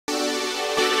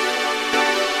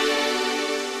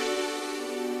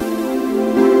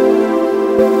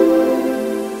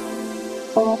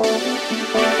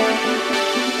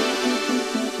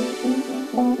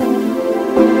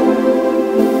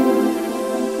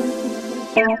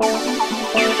What's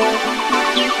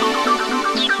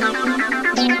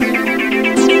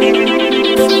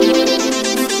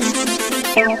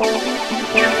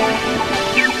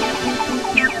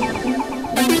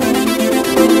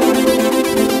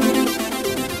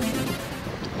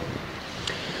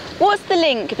the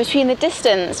link between the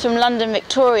distance from London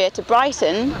Victoria to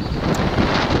Brighton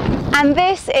and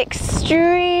this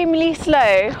extremely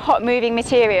slow, hot moving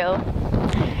material?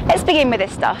 Let's begin with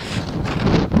this stuff.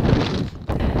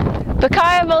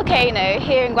 Pacaya Volcano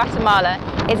here in Guatemala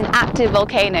is an active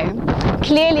volcano,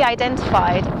 clearly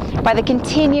identified by the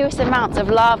continuous amounts of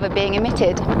lava being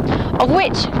emitted, of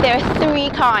which there are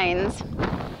 3 kinds.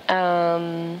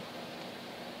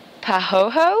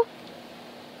 Pahoho?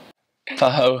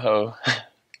 Pahoho.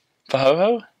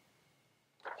 Pahoho?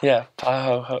 Yeah,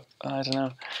 pahoho. I don't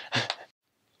know.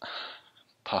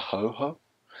 Pahoho?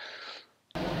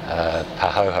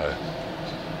 Pahoho.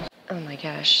 Oh my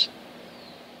gosh.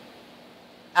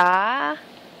 I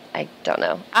don't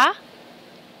know.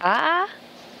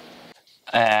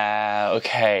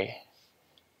 Okay.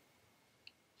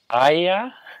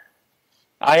 Aya?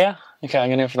 Aya? Okay, I'm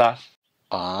gonna go for that.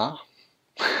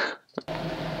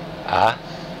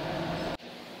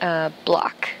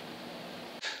 Block.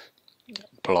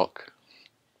 Block.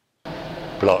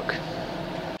 Block.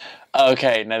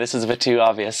 Okay, now this is a bit too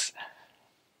obvious.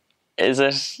 Is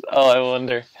it? Oh, I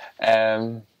wonder.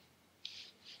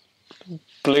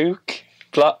 Bluke?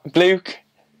 Bluke?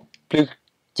 Bluke?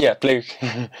 Yeah, Bluke.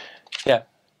 Yeah.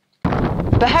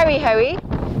 Bahari Hoey,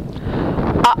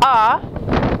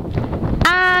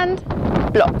 and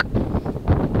block.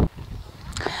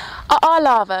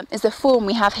 Lava is the form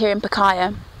we have here in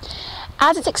Pacaya.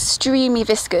 As it's extremely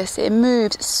viscous, it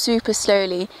moves super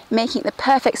slowly, making it the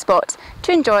perfect spot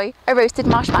to enjoy a roasted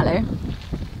marshmallow.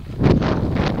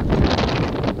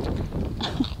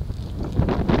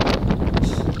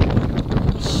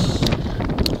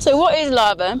 So what is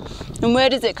lava and where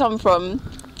does it come from?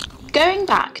 Going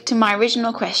back to my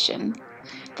original question,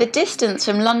 the distance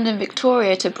from London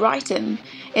Victoria to Brighton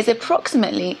is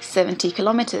approximately 70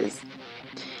 kilometres.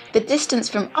 The distance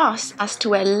from us as to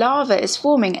where lava is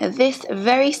forming at this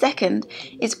very second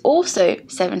is also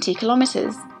 70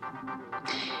 kilometres.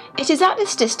 It is at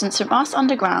this distance from us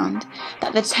underground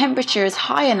that the temperature is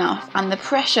high enough and the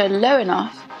pressure low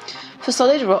enough for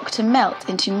solid rock to melt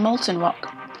into molten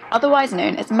rock, otherwise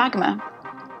known as magma.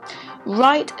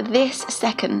 Right this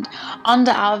second,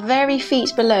 under our very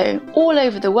feet below, all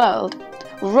over the world,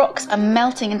 rocks are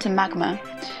melting into magma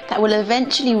that will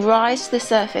eventually rise to the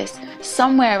surface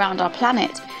somewhere around our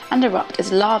planet and erupt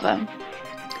as lava.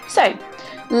 So,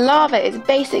 lava is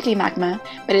basically magma,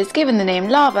 but is given the name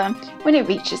lava when it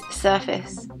reaches the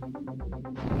surface.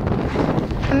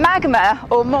 Magma,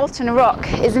 or molten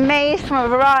rock, is made from a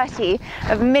variety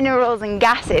of minerals and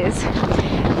gases.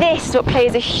 This is what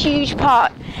plays a huge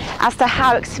part as to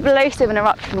how explosive an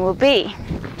eruption will be.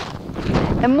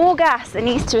 The more gas that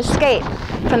needs to escape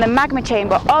from the magma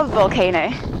chamber of a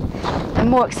volcano, the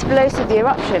more explosive the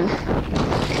eruption.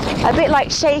 A bit like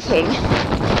shaking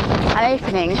and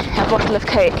opening a bottle of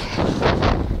Coke.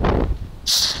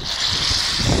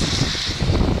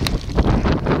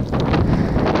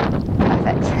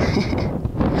 Perfect.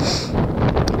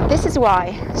 This is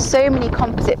why so many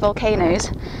composite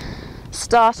volcanoes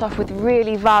start off with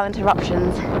really violent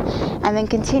eruptions and then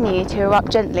continue to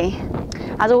erupt gently,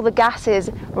 as all the gases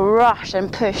rush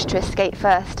and push to escape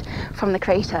first from the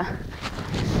crater.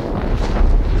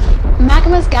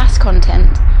 Magma's gas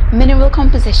content, mineral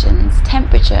compositions,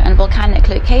 temperature and volcanic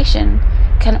location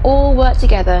can all work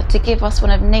together to give us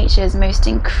one of nature's most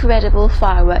incredible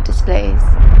firework displays.